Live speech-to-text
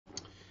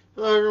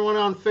Hello, everyone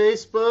on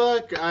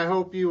Facebook. I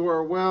hope you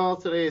are well.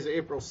 Today is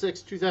April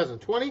 6,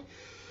 2020,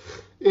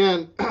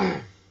 and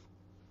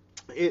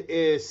it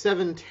is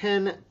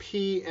 7:10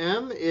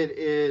 p.m. It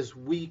is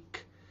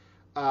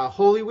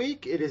Holy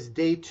Week. It is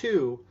day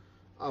 2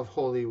 of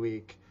Holy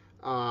Week.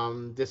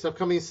 This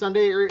upcoming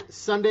Sunday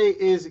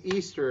is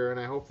Easter, and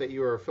I hope that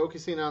you are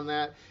focusing on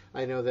that.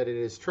 I know that it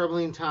is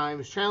troubling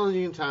times,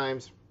 challenging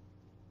times.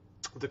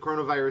 The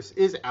coronavirus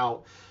is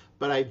out,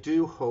 but I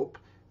do hope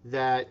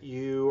that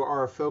you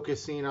are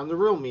focusing on the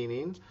real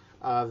meaning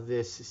of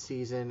this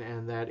season,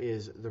 and that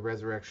is the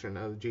resurrection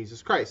of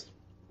Jesus Christ.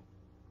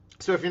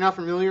 So if you're not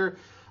familiar,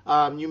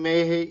 you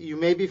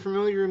may be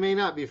familiar, you may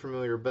not be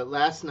familiar, but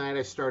last night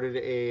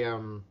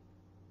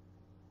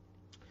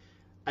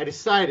I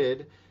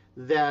decided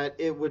that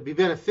it would be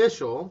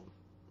beneficial,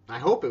 I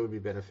hope it would be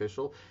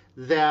beneficial,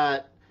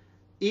 that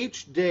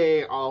each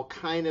day I'll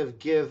kind of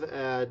give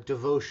a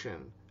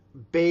devotion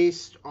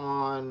based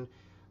on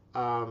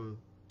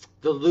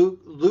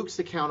Luke's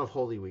account of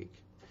Holy Week.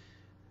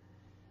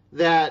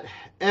 That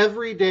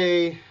every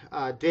day,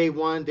 day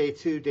 1, day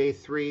 2, day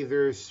 3,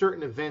 there's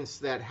certain events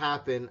that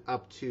happen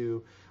up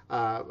to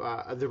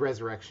the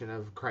resurrection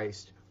of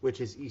Christ, which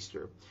is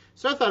Easter.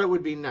 So I thought it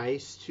would be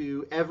nice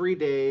to every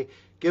day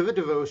give a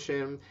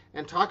devotion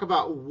and talk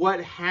about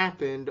what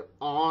happened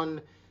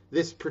on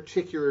this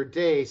particular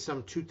day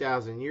some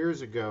 2,000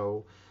 years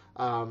ago,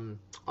 on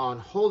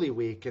Holy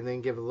Week, and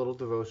then give a little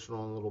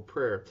devotional and a little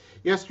prayer.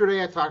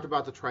 Yesterday I talked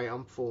about the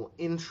triumphal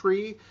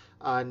entry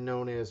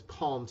known as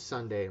Palm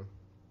Sunday.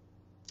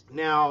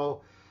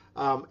 Now,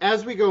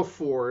 as we go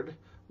forward,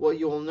 what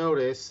you'll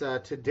notice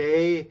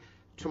today,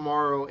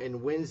 tomorrow,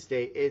 and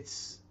Wednesday,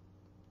 it's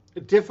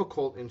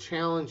difficult and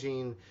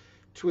challenging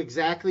to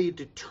exactly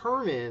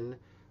determine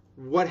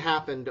what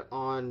happened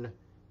on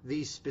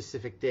these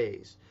specific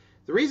days.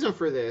 The reason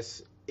for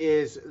this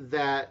is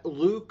that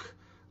Luke,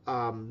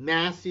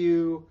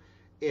 Matthew,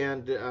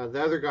 and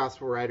the other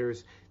gospel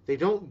writers, they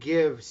don't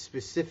give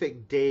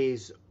specific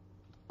days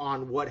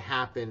on what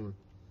happened.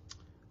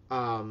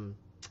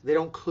 They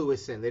don't clue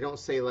us in. They don't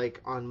say,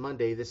 like, on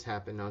Monday this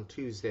happened, on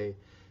Tuesday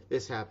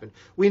this happened.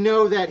 We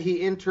know that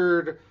he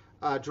entered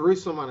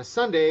Jerusalem on a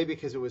Sunday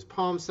because it was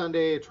Palm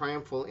Sunday, a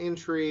triumphal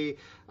entry.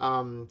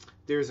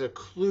 There's a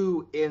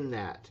clue in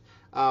that.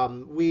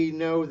 We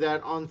know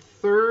that on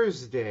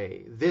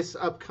Thursday, this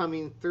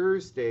upcoming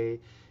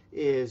Thursday,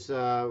 is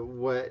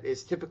what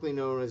is typically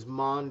known as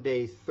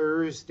Maundy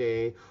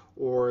Thursday,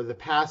 or the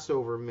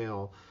Passover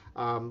meal.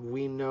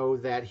 We know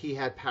that he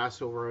had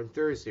Passover on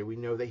Thursday. We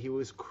know that he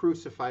was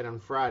crucified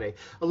on Friday.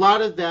 A lot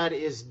of that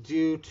is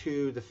due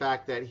to the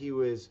fact that he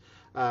was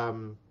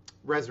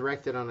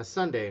resurrected on a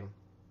Sunday,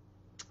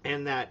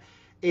 and that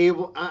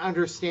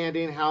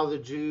understanding how the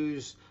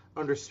Jews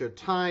understood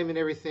time and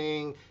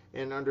everything,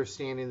 and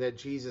understanding that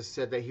Jesus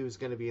said that he was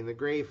going to be in the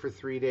grave for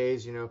 3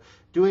 days,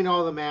 doing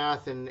all the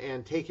math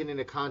and taking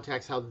into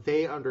context how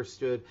they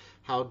understood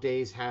how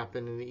days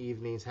happen and the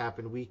evenings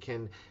happen, we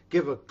can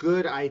give a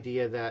good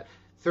idea that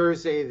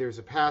Thursday there's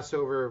a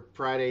Passover,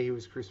 Friday he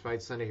was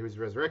crucified, Sunday he was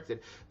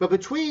resurrected. But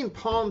between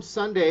Palm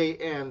Sunday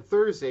and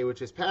Thursday,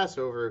 which is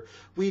Passover,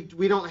 we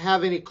don't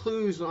have any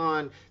clues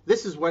on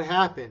this is what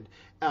happened.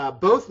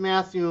 Both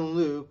Matthew and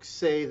Luke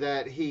say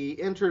that he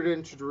entered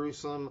into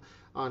Jerusalem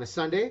on a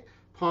Sunday,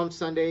 Palm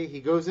Sunday.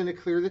 He goes in to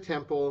clear the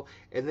temple,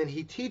 and then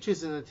he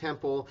teaches in the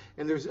temple,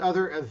 and there's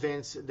other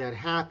events that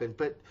happen,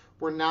 but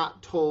we're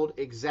not told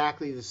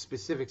exactly the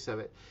specifics of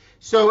it.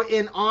 So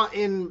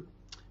in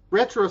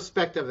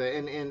retrospect of that,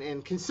 and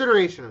in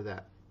consideration of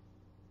that,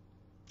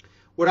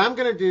 what I'm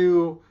going to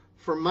do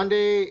for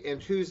Monday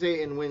and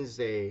Tuesday and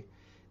Wednesday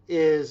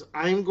is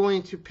I'm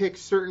going to pick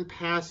certain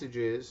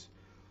passages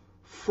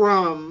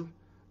from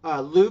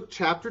Luke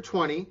chapter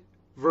 20,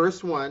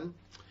 verse 1,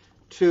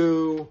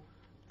 to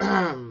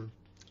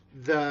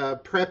the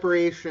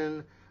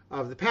preparation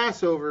of the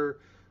Passover,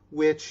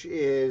 which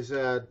is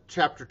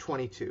chapter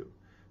 22.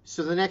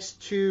 So the next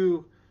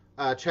two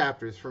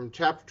chapters, from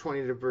chapter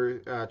 20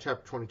 to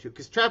chapter 22,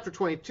 because chapter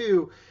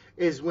 22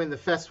 is when the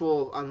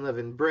festival of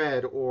unleavened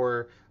bread,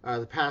 or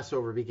the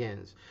Passover,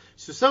 begins.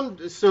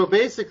 So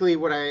basically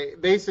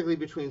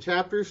between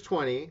chapters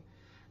 20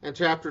 and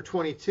chapter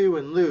 22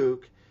 in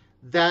Luke,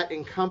 that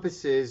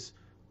encompasses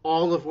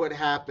all of what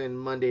happened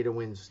Monday to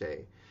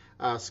Wednesday.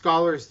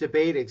 Scholars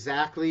debate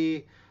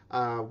exactly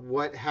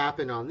what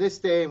happened on this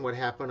day and what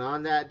happened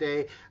on that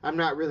day. I'm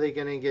not really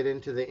going to get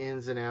into the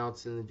ins and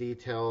outs and the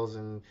details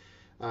and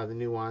the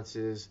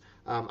nuances.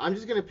 I'm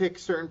just going to pick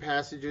certain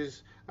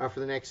passages for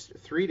the next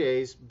 3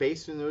 days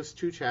based on those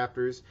 2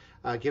 chapters,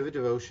 give a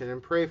devotion,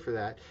 and pray for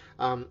that.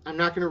 I'm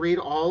not going to read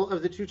all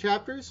of the 2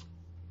 chapters.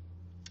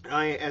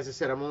 As I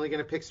said, I'm only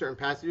going to pick certain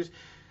passages.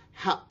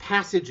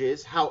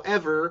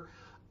 However,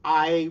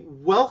 I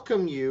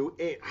welcome you,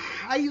 I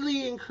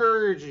highly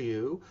encourage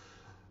you,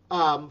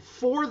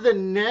 for the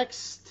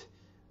next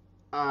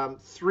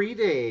 3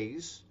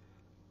 days,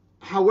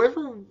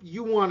 however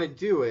you want to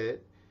do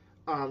it,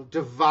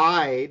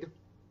 divide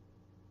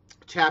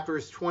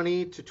chapters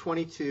 20 to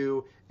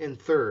 22 in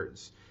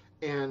thirds.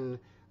 And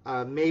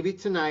maybe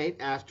tonight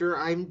after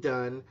I'm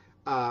done,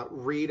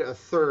 read a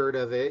third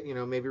of it,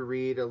 maybe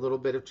read a little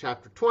bit of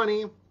chapter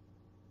 20.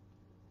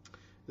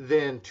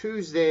 Then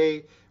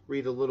Tuesday,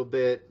 read a little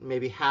bit,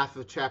 maybe half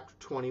of chapter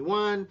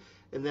 21.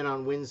 And then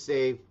on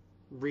Wednesday,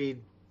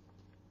 read,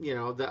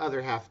 the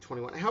other half of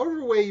 21.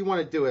 However way you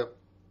want to do it,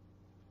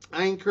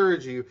 I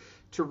encourage you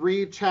to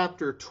read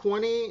chapter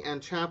 20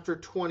 and chapter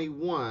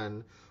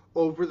 21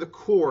 over the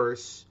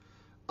course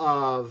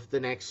of the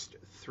next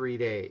 3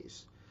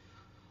 days.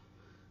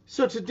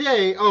 So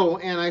today,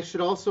 and I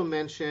should also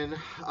mention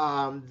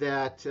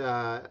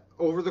that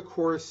over the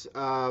course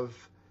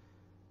of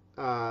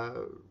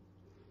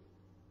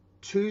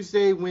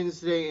Tuesday,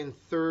 Wednesday, and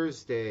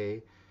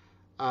Thursday,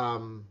 I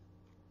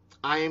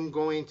am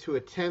going to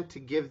attempt to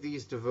give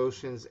these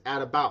devotions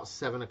at about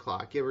 7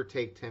 o'clock, give or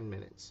take 10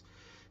 minutes.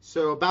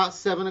 So about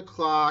 7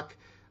 o'clock,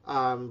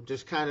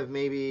 just kind of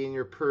maybe in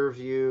your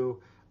purview,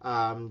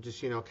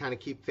 just, kind of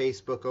keep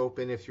Facebook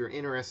open if you're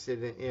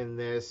interested in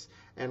this.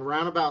 And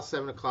around about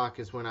 7 o'clock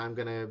is when I'm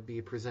going to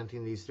be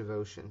presenting these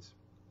devotions.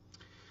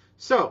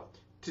 So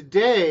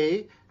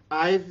today,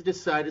 I've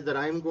decided that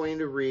I'm going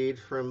to read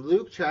from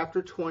Luke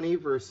chapter 20,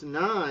 verse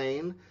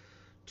 9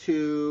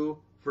 to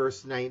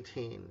verse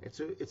 19.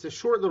 It's a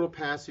short little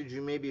passage.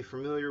 You may be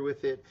familiar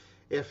with it.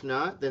 If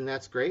not, then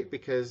that's great,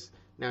 because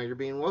now you're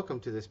being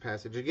welcomed to this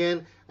passage.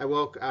 Again,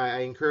 I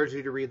encourage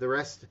you to read the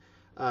rest,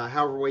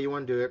 however way you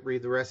want to do it,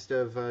 read the rest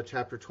of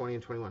chapter 20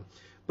 and 21.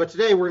 But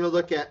today we're going to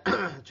look at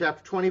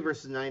chapter 20,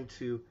 verses 9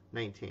 to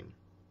 19.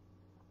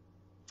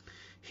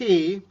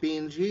 He,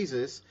 being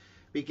Jesus,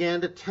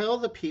 began to tell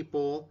the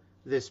people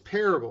this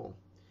parable.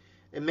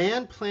 A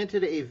man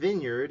planted a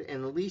vineyard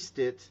and leased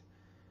it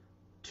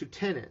to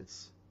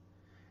tenants,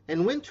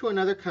 and went to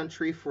another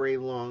country for a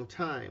long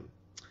time.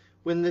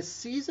 When the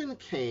season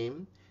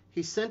came,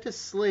 he sent a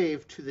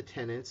slave to the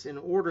tenants in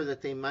order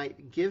that they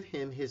might give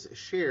him his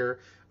share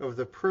of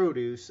the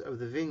produce of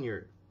the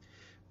vineyard.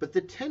 But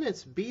the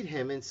tenants beat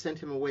him and sent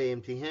him away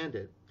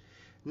empty-handed.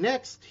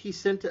 Next he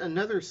sent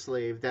another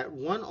slave. That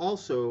one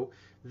also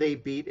they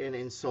beat and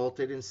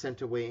insulted and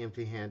sent away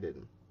empty-handed.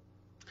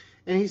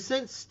 And he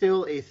sent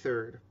still a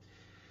third.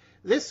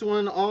 This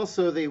one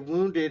also they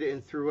wounded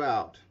and threw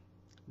out.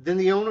 Then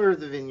the owner of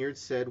the vineyard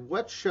said,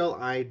 "What shall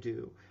I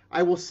do?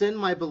 I will send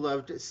my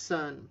beloved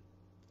son.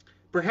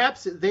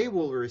 Perhaps they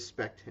will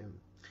respect him."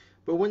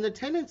 But when the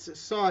tenants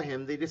saw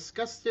him, they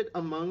discussed it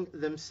among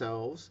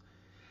themselves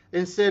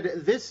and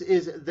said, "This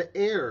is the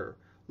heir.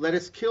 Let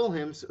us kill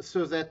him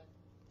so that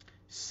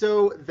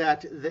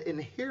the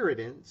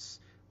inheritance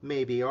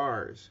may be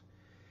ours."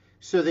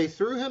 So they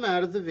threw him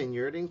out of the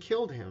vineyard and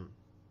killed him.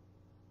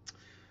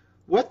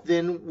 What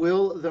then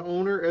will the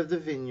owner of the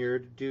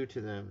vineyard do to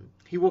them?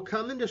 He will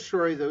come and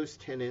destroy those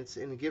tenants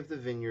and give the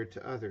vineyard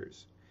to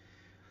others.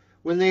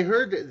 When they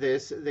heard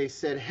this, they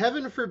said,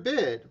 "Heaven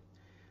forbid."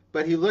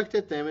 But he looked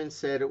at them and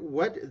said,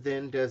 "What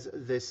then does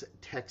this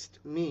text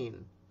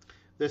mean?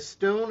 The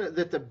stone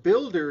that the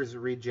builders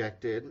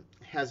rejected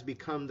has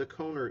become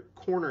the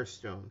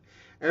cornerstone.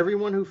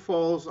 Everyone who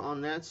falls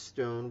on that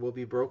stone will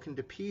be broken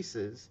to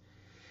pieces,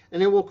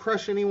 and it will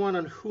crush anyone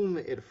on whom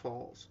it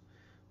falls."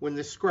 When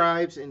the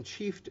scribes and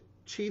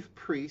chief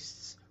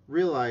priests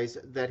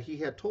realized that he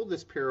had told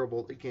this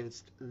parable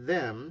against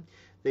them,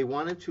 they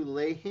wanted to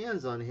lay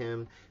hands on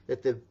him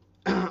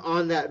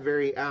on that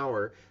very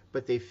hour,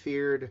 but they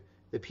feared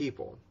the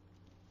people.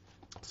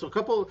 So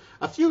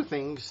a few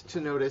things to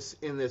notice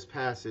in this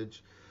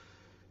passage.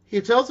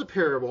 He tells a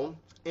parable,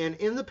 and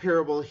in the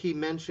parable he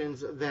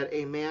mentions that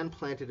a man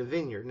planted a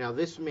vineyard. Now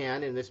this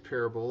man in this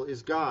parable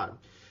is God.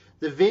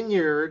 The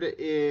vineyard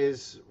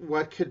is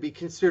what could be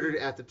considered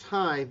at the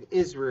time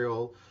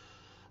Israel.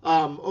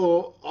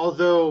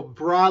 Although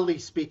broadly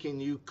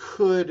speaking, you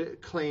could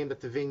claim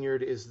that the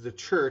vineyard is the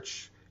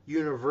church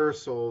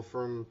universal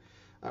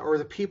or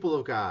the people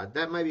of God.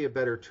 That might be a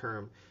better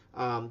term.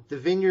 The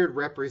vineyard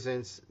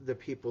represents the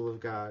people of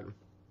God.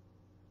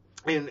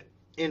 And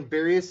in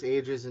various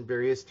ages and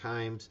various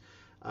times,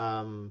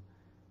 the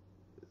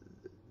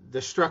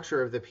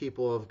structure of the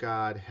people of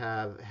God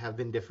have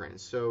been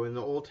different. So in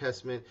the Old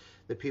Testament,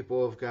 the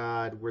people of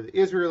God were the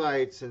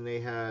Israelites, and they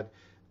had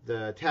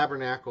the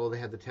tabernacle, they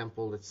had the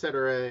temple,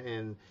 etc.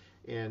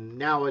 And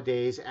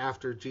nowadays,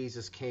 after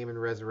Jesus came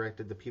and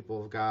resurrected, the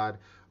people of God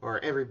are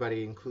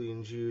everybody,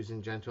 including Jews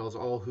and Gentiles,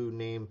 all who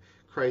name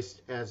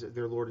Christ as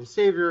their Lord and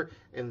Savior,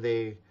 and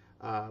they,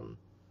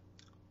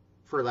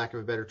 for lack of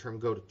a better term,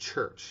 go to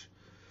church.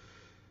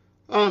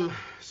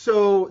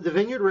 So the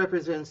vineyard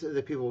represents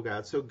the people of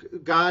God. So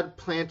God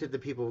planted the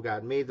people of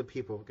God, made the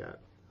people of God.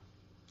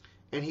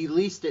 And he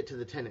leased it to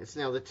the tenants.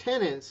 Now the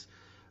tenants,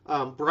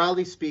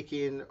 broadly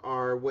speaking,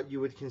 are what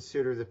you would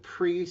consider the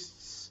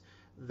priests,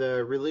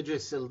 the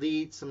religious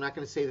elites. I'm not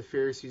going to say the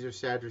Pharisees or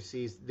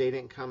Sadducees. They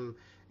didn't come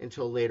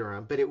until later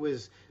on. But it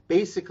was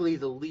basically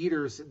the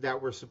leaders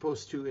that were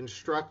supposed to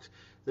instruct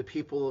the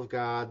people of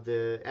God,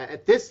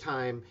 at this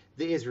time,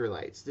 the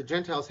Israelites. The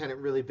Gentiles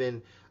hadn't really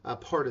been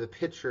part of the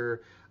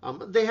picture.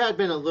 They had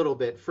been a little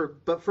bit,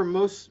 but for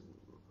most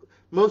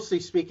Mostly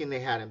speaking, they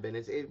hadn't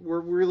been.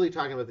 We're really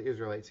talking about the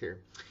Israelites here.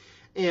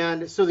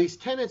 And so these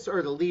tenants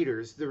are the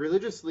leaders, the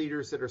religious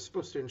leaders that are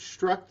supposed to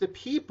instruct the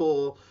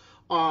people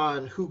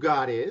on who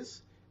God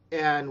is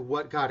and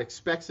what God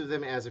expects of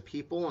them as a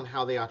people and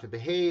how they ought to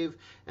behave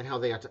and how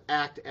they ought to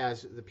act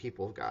as the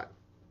people of God.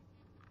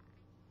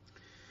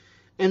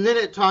 And then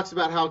it talks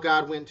about how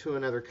God went to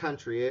another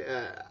country.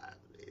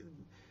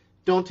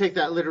 Don't take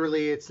that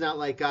literally. It's not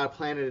like God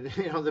planted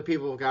the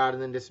people of God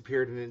and then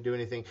disappeared and didn't do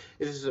anything.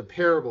 This is a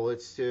parable.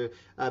 It's to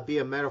be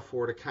a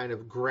metaphor to kind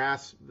of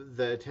grasp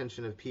the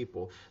attention of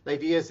people. The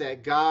idea is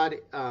that God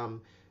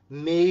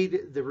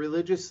made the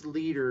religious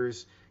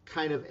leaders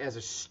kind of as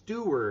a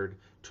steward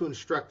to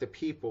instruct the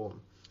people.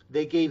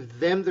 They gave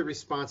them the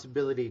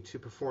responsibility to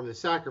perform the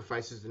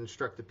sacrifices and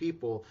instruct the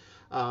people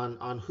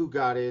on who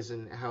God is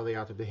and how they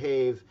ought to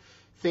behave,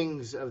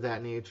 things of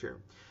that nature.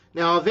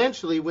 Now,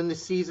 eventually, when the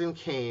season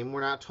came, we're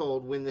not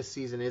told when this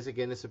season is.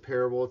 Again, it's a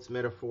parable, it's a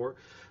metaphor.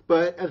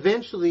 But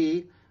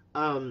eventually,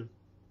 when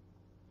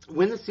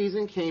the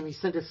season came, he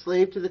sent a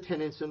slave to the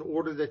tenants in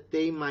order that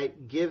they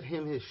might give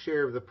him his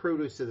share of the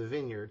produce of the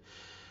vineyard.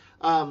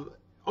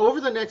 Over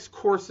the next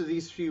course of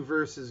these few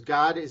verses,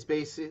 God is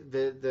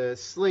the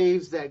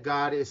slaves that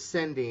God is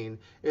sending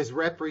is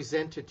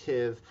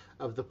representative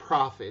of the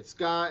prophets.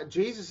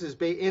 Jesus is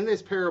in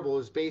this parable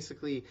is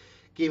basically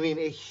giving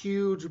a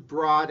huge,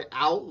 broad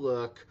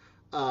outlook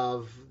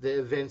of the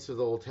events of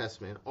the Old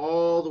Testament,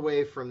 all the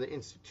way from the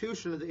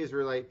institution of the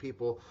Israelite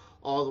people,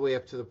 all the way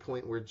up to the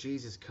point where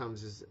Jesus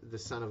comes as the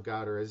Son of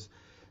God or as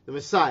the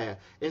Messiah.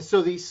 And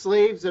so these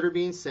slaves that are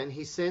being sent,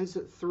 he sends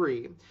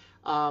 3.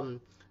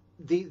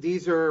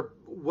 These are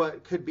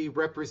what could be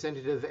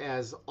representative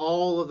as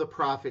all of the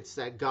prophets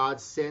that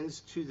God sends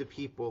to the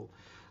people.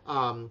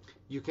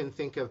 You can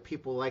think of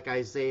people like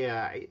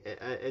Isaiah,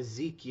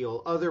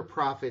 Ezekiel, other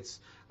prophets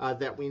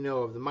that we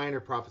know of, the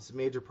minor prophets, the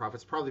major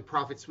prophets, probably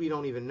prophets we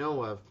don't even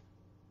know of.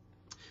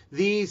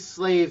 These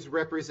slaves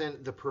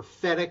represent the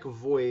prophetic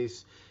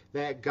voice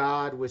that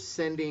God was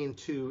sending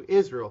to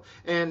Israel.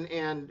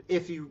 And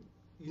if you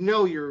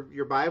know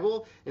your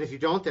Bible, and if you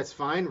don't, that's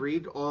fine.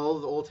 Read all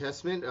of the Old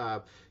Testament,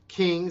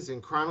 Kings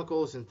and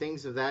Chronicles and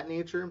things of that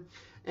nature.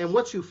 And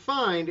what you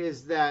find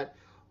is that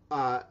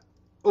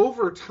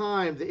over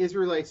time, the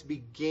Israelites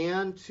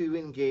began to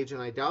engage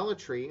in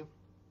idolatry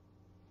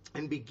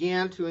and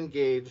began to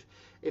engage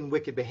in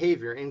wicked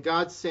behavior. And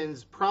God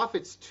sends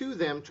prophets to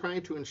them,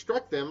 trying to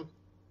instruct them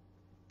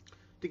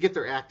to get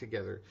their act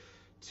together,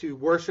 to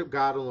worship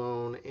God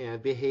alone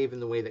and behave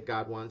in the way that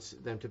God wants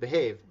them to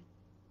behave.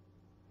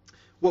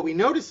 What we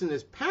notice in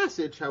this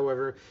passage,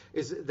 however,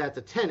 is that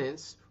the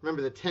tenants,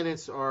 remember the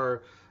tenants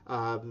are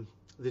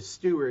the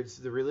stewards,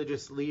 the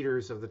religious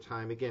leaders of the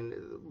time, again,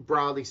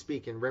 broadly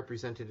speaking,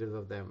 representative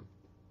of them.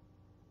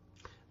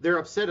 They're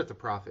upset at the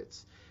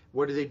prophets.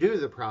 What do they do to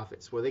the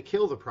prophets? Well, they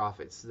kill the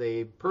prophets.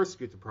 They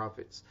persecute the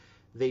prophets.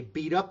 They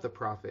beat up the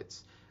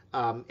prophets.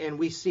 And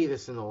we see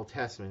this in the Old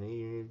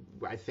Testament.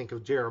 I think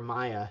of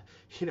Jeremiah.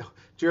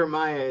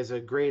 Jeremiah is a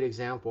great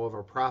example of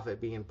a prophet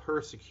being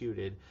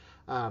persecuted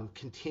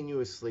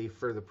continuously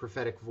for the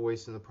prophetic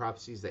voice and the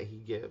prophecies that he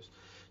gives.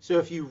 So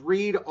if you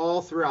read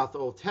all throughout the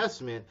Old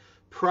Testament,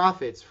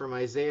 prophets from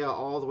Isaiah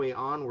all the way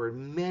onward,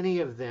 many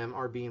of them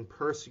are being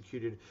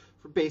persecuted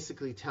for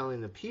basically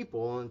telling the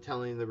people and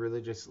telling the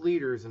religious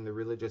leaders and the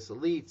religious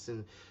elites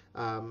and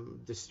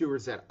the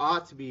stewards that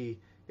ought to be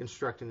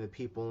instructing the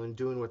people and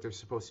doing what they're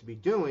supposed to be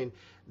doing.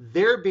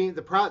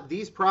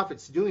 These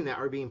prophets doing that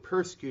are being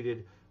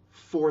persecuted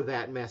for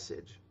that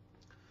message.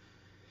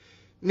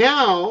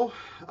 Now,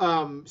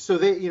 so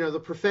they, the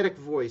prophetic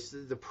voice,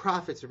 the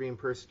prophets are being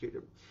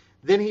persecuted.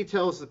 Then he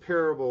tells the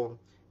parable,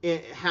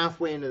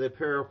 halfway into the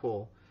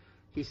parable,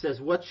 he says,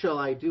 "What shall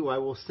I do? I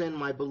will send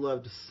my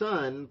beloved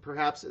son.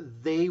 Perhaps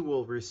they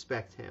will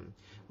respect him."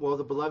 Well,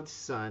 the beloved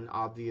son,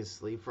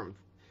 obviously, from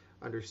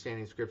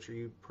understanding Scripture,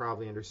 you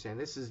probably understand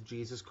this is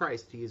Jesus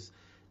Christ. He is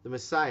the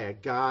Messiah.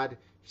 God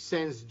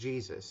sends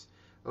Jesus.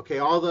 Okay,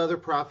 all the other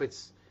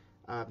prophets,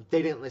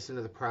 they didn't listen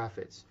to the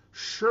prophets.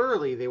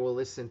 Surely they will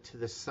listen to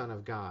the Son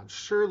of God.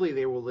 Surely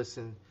they will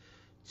listen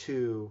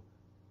to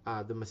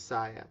the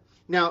Messiah.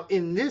 Now,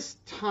 in this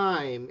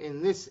time,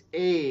 in this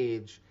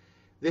age,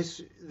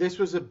 this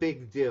was a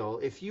big deal.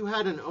 If you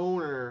had an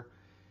owner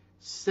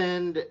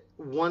send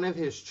one of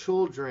his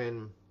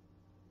children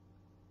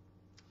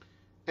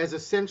as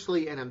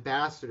essentially an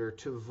ambassador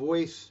to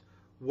voice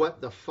what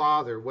the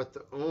father, what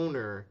the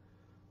owner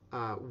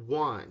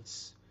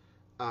wants,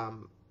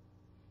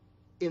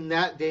 in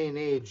that day and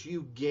age,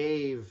 you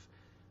gave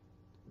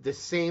the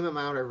same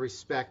amount of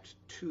respect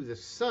to the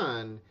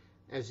son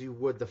as you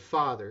would the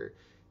father,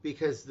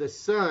 because the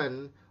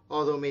son,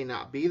 although may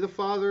not be the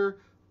father,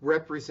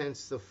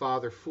 represents the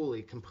father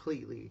fully,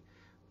 completely,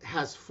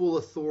 has full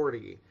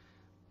authority.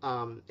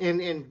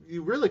 And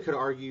you really could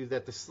argue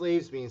that the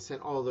slaves being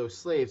sent, all those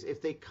slaves,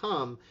 if they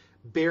come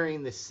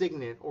bearing the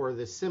signet or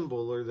the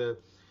symbol or the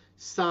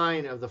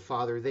sign of the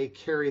father, they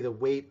carry the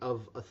weight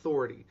of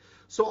authority.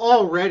 So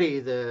already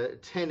the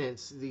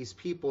tenants, these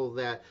people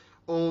that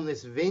own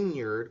this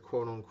vineyard,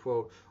 quote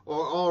unquote,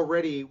 or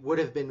already would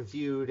have been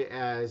viewed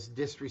as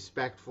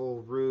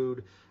disrespectful,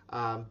 rude,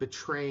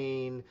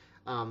 betraying,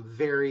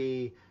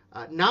 very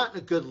not in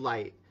a good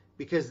light,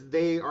 because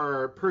they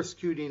are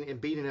persecuting and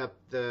beating up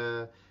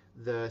the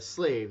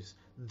slaves,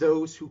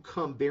 those who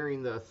come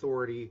bearing the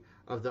authority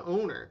of the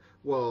owner.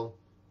 Well,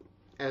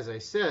 as I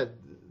said,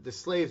 the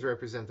slaves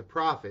represent the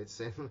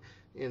prophets,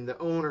 and the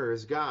owner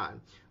is God.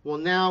 Well,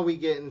 now we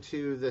get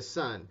into the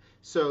son.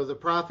 So the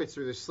prophets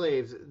or the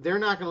slaves, they're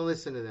not going to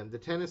listen to them. The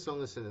tenants don't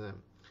listen to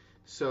them.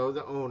 So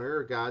the owner,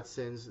 or God,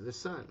 sends the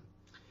son.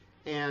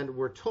 And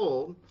we're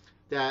told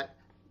that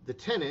the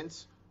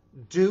tenants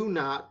do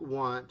not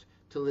want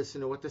to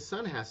listen to what the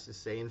son has to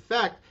say. In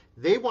fact,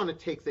 they want to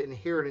take the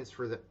inheritance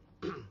for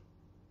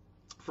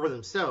for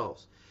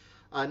themselves.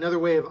 Another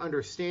way of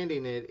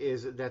understanding it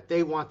is that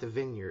they want the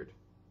vineyard.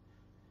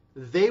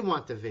 They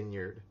want the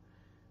vineyard.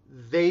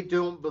 They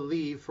don't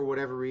believe, for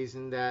whatever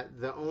reason, that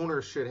the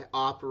owner should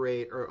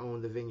operate or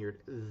own the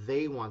vineyard.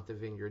 They want the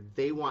vineyard.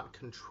 They want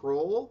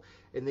control,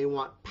 and they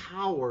want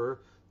power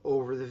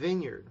over the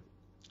vineyard.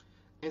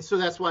 And so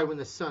that's why when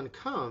the son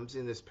comes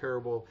in this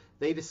parable,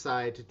 they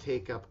decide to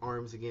take up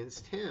arms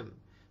against him,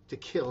 to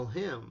kill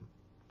him.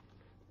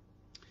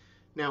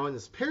 Now, in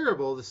this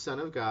parable, the Son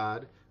of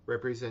God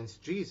represents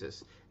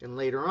Jesus. And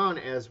later on,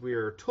 as we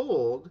are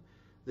told,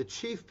 the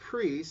chief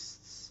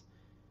priests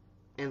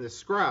and the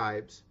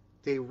scribes,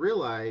 they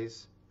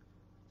realize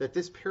that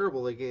this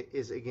parable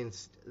is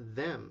against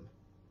them.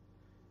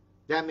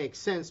 That makes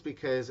sense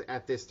because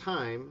at this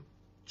time,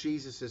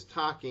 Jesus is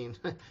talking.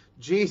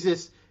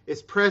 Jesus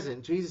is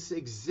present. Jesus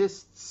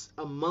exists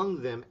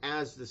among them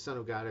as the Son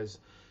of God, as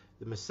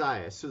the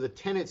Messiah. So the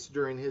tenets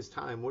during his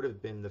time would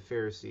have been the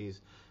Pharisees,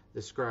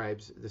 the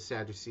scribes, the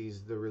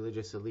Sadducees, the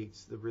religious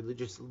elites, the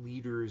religious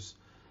leaders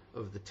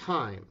of the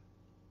time.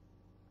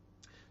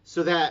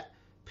 So that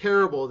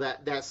parable,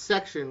 that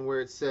section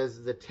where it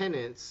says the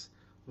tenants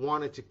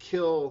wanted to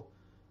kill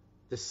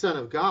the Son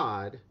of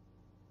God,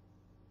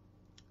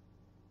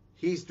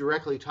 he's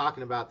directly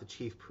talking about the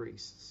chief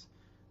priests,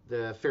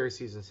 the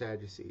Pharisees and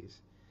Sadducees.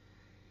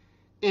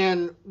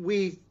 And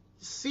we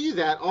see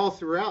that all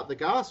throughout the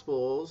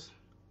Gospels,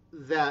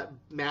 that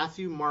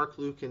Matthew, Mark,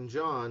 Luke, and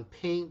John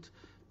paint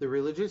the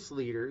religious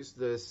leaders,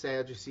 the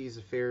Sadducees,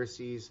 the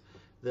Pharisees,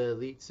 the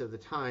elites of the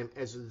time,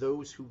 as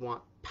those who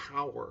want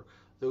power,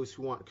 those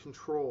who want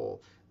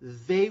control.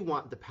 They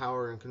want the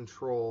power and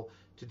control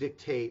to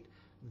dictate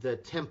the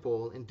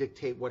temple and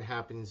dictate what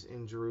happens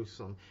in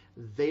Jerusalem.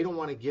 They don't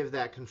want to give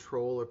that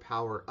control or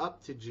power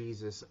up to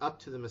Jesus, up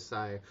to the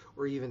Messiah,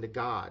 or even to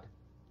God.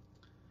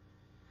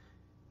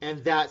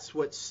 And that's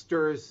what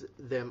stirs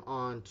them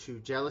on to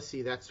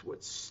jealousy. That's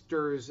what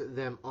stirs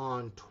them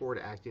on toward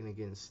acting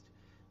against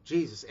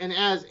Jesus. And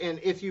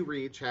if you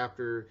read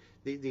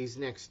these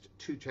next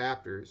two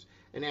chapters,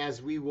 and as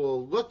we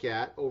will look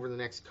at over the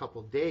next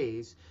couple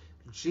days,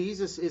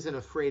 Jesus isn't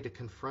afraid to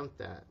confront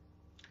that.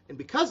 And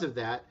because of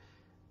that,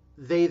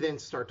 they then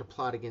start to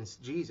plot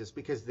against Jesus,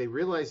 because they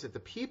realize that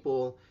the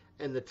people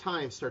and the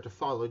time start to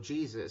follow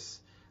Jesus.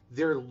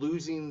 They're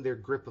losing their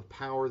grip of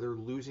power. They're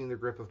losing their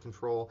grip of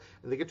control.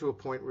 And they get to a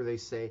point where they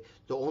say,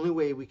 the only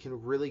way we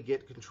can really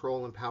get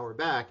control and power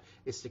back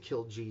is to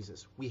kill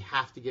Jesus. We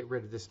have to get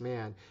rid of this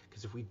man,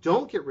 because if we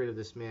don't get rid of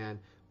this man,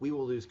 we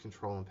will lose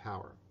control and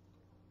power.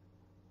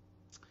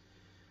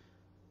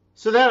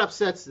 So that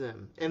upsets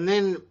them. And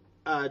then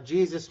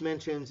Jesus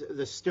mentions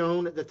the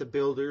stone that the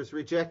builders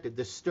rejected,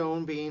 the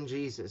stone being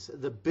Jesus,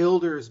 the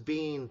builders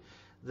being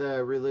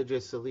the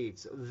religious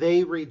elites.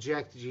 They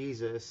reject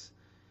Jesus.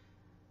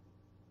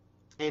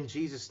 And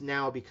Jesus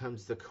now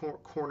becomes the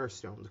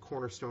cornerstone. The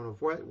cornerstone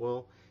of what?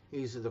 Well,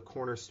 he's the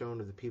cornerstone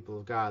of the people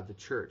of God, the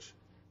church.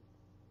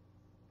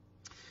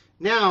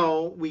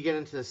 Now we get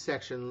into the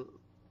section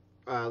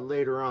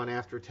later on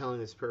after telling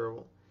this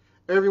parable.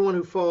 Everyone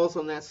who falls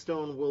on that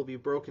stone will be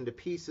broken to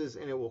pieces,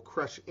 and it will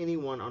crush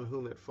anyone on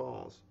whom it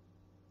falls.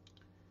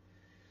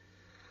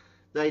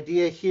 The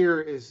idea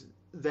here is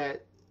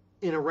that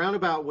in a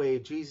roundabout way,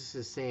 Jesus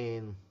is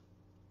saying,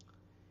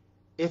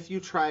 if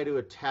you try to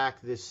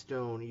attack this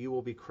stone, you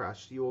will be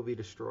crushed. You will be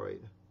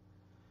destroyed.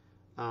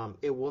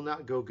 It will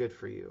not go good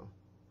for you.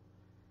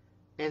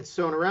 And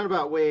so in a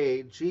roundabout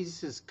way,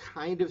 Jesus is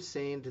kind of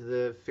saying to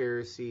the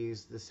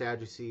Pharisees, the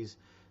Sadducees,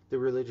 the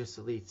religious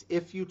elites,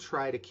 if you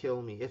try to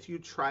kill me, if you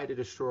try to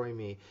destroy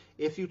me,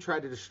 if you try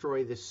to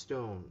destroy this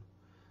stone,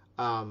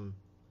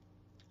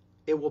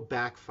 it will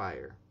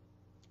backfire,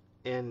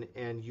 and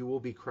you will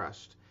be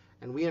crushed.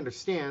 And we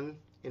understand,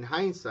 in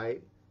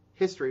hindsight,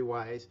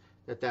 history-wise,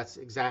 that that's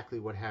exactly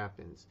what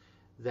happens,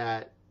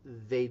 that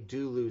they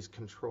do lose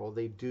control,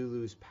 they do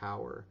lose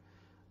power,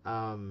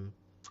 and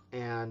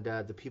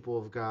the people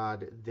of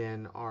God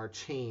then are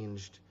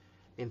changed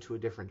into a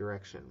different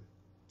direction.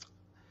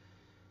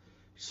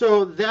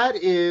 So that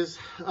is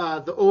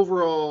the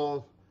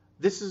overall,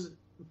 this is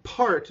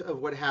part of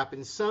what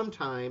happens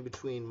sometime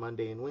between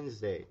Monday and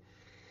Wednesday.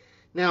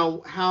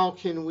 Now, how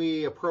can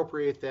we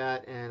appropriate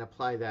that and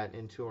apply that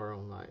into our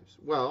own lives?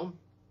 Well,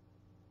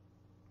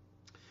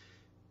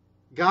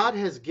 God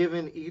has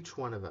given each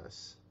one of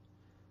us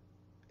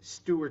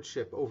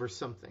stewardship over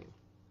something.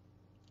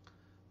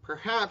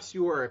 Perhaps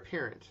you are a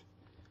parent.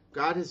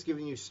 God has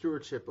given you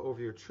stewardship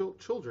over your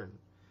children.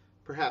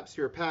 Perhaps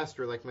you're a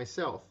pastor like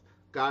myself.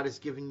 God has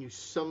given you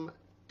some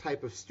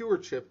type of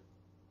stewardship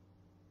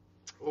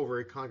over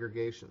a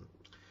congregation.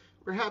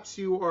 Perhaps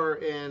you are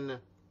an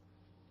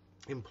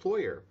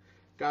employer.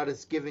 God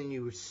has given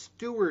you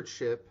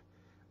stewardship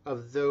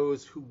of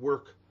those who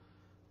work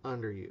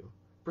under you.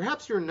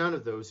 Perhaps you're none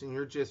of those and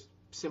you're just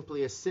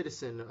simply a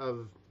citizen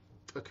of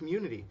a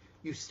community.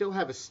 You still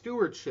have a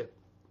stewardship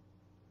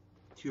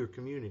to your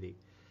community.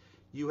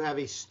 You have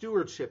a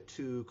stewardship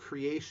to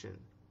creation.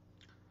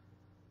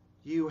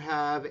 You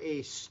have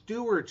a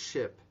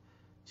stewardship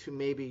to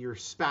maybe your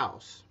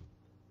spouse.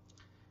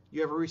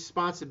 You have a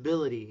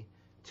responsibility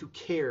to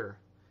care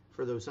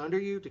for those under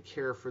you, to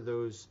care for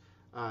those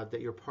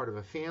that you're part of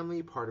a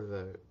family, part of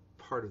the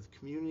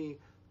community,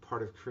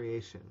 part of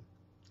creation.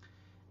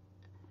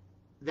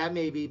 That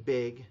may be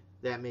big,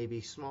 that may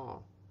be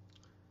small.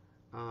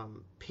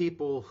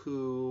 People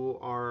who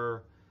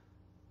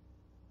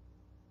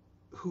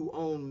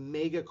own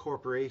mega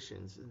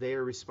corporations, they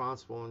are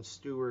responsible and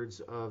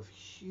stewards of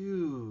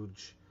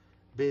huge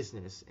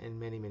business and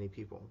many, many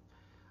people.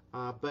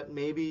 But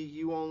maybe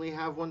you only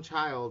have one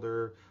child,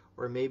 or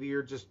maybe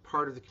you're just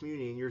part of the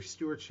community and your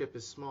stewardship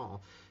is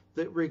small.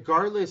 That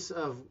regardless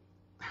of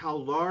how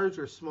large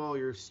or small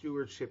your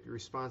stewardship, your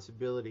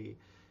responsibility,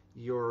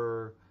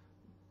 your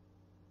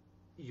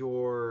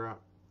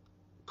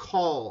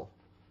call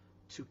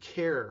to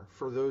care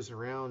for those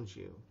around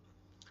you,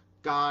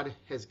 God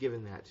has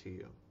given that to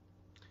you.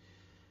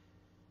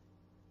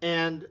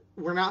 And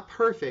we're not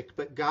perfect,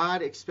 but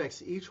God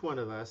expects each one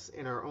of us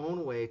in our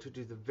own way to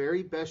do the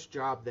very best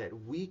job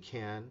that we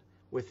can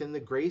within the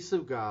grace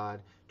of God,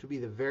 to be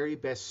the very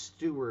best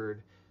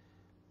steward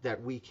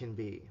that we can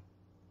be.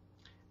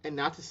 And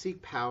not to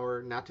seek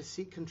power, not to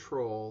seek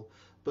control,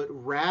 but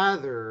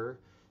rather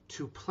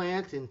to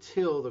plant and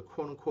till the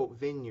quote-unquote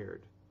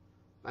vineyard.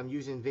 I'm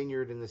using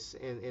vineyard in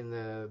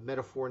the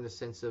metaphor in the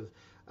sense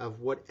of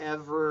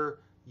whatever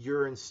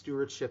you're in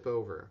stewardship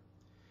over.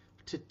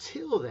 To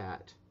till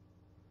that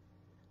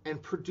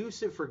and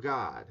produce it for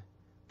God.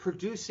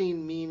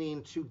 Producing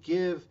meaning to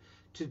give,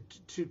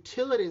 to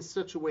till it in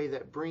such a way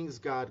that brings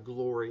God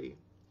glory,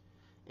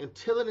 and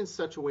till it in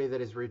such a way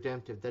that is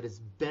redemptive, that is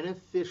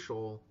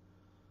beneficial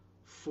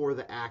for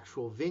the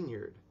actual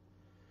vineyard.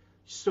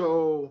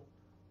 So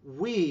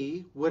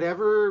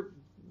whatever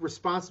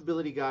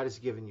responsibility God has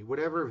given you,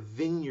 whatever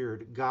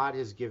vineyard God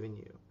has given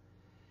you,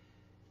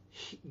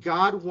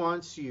 God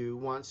wants you,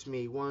 wants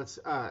me, wants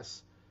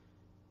us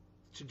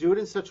to do it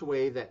in such a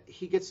way that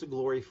he gets the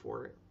glory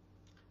for it,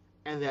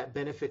 and that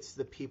benefits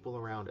the people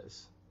around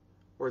us,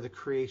 or the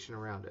creation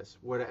around us,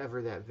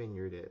 whatever that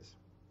vineyard is.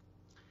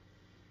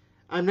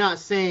 I'm not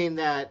saying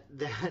that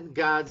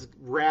God's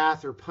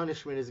wrath or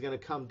punishment is going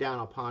to come down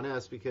upon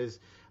us, because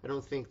I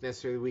don't think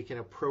necessarily we can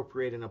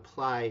appropriate and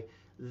apply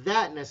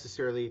that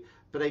necessarily,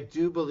 but I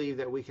do believe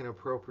that we can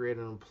appropriate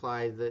and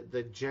apply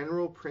the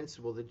general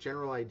principle, the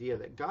general idea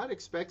that God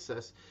expects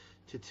us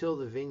to till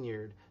the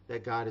vineyard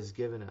that God has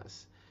given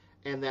us,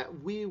 and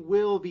that we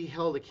will be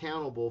held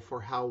accountable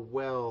for how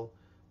well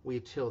we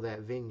till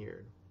that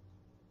vineyard.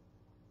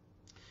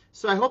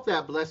 So I hope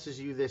that blesses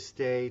you this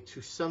day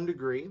to some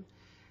degree.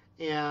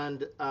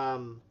 And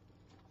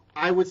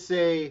I would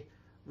say,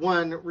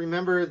 one,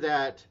 remember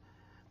that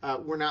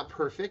we're not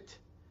perfect.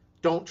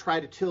 Don't try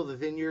to till the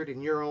vineyard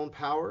in your own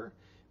power,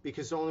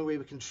 because the only way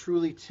we can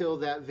truly till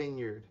that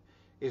vineyard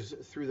is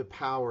through the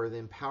power,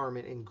 the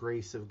empowerment and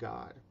grace of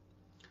God.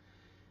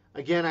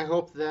 Again, I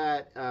hope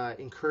that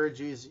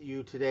encourages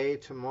you today.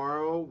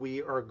 Tomorrow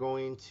we are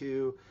going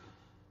to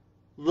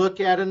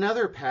look at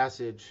another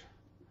passage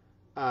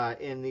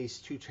in these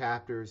two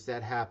chapters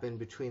that happen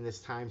between this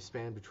time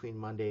span between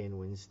Monday and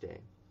Wednesday.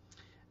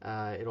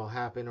 It'll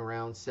happen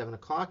around 7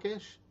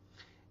 o'clock-ish.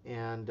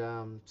 And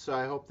so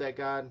I hope that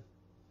God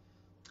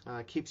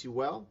keeps you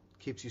well,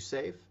 keeps you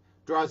safe,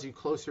 draws you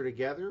closer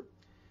together,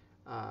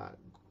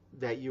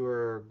 that you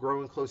are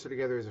growing closer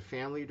together as a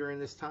family during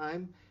this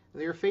time, and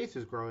that your faith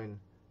is growing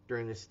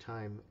during this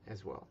time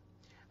as well.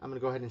 I'm going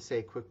to go ahead and say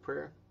a quick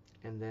prayer,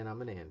 and then I'm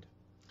going to end.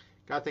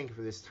 God, thank you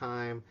for this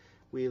time.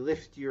 We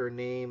lift your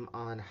name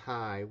on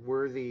high.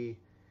 Worthy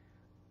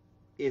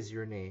is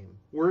your name.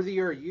 Worthy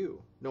are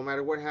you. No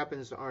matter what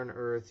happens on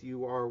earth,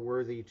 you are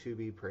worthy to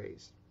be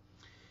praised.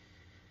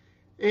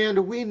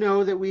 And we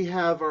know that we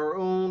have our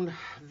own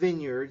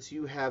vineyards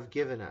you have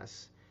given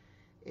us.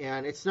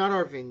 And it's not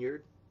our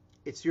vineyard,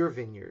 it's your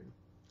vineyard.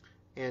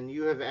 And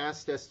you have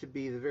asked us to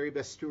be the very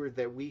best steward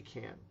that we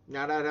can,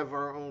 not out of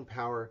our own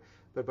power,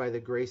 but by the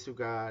grace of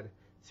God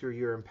through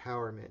your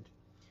empowerment.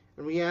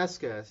 And we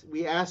ask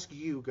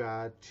you,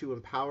 God, to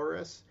empower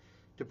us,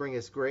 to bring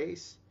us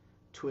grace,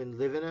 to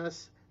live in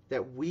us,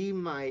 that we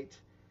might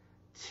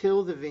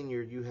till the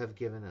vineyard you have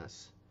given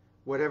us,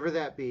 whatever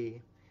that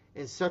be,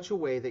 in such a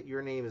way that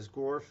your name is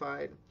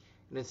glorified,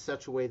 and in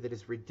such a way that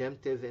is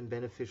redemptive and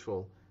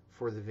beneficial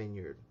for the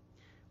vineyard.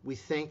 We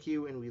thank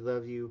you and we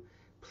love you.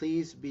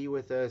 Please be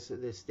with us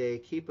this day.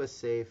 Keep us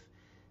safe.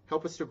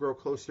 Help us to grow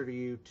closer to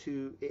you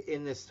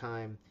in this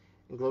time,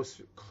 and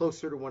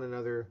closer to one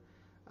another,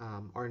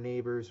 our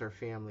neighbors, our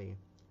family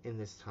in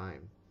this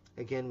time.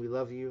 Again, we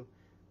love you.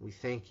 We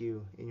thank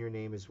you. And your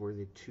name is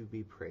worthy to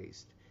be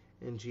praised.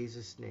 In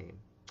Jesus' name,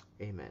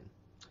 amen.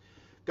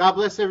 God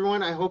bless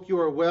everyone. I hope you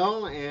are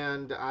well,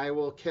 and I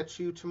will catch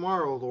you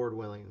tomorrow, Lord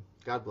willing.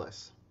 God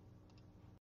bless.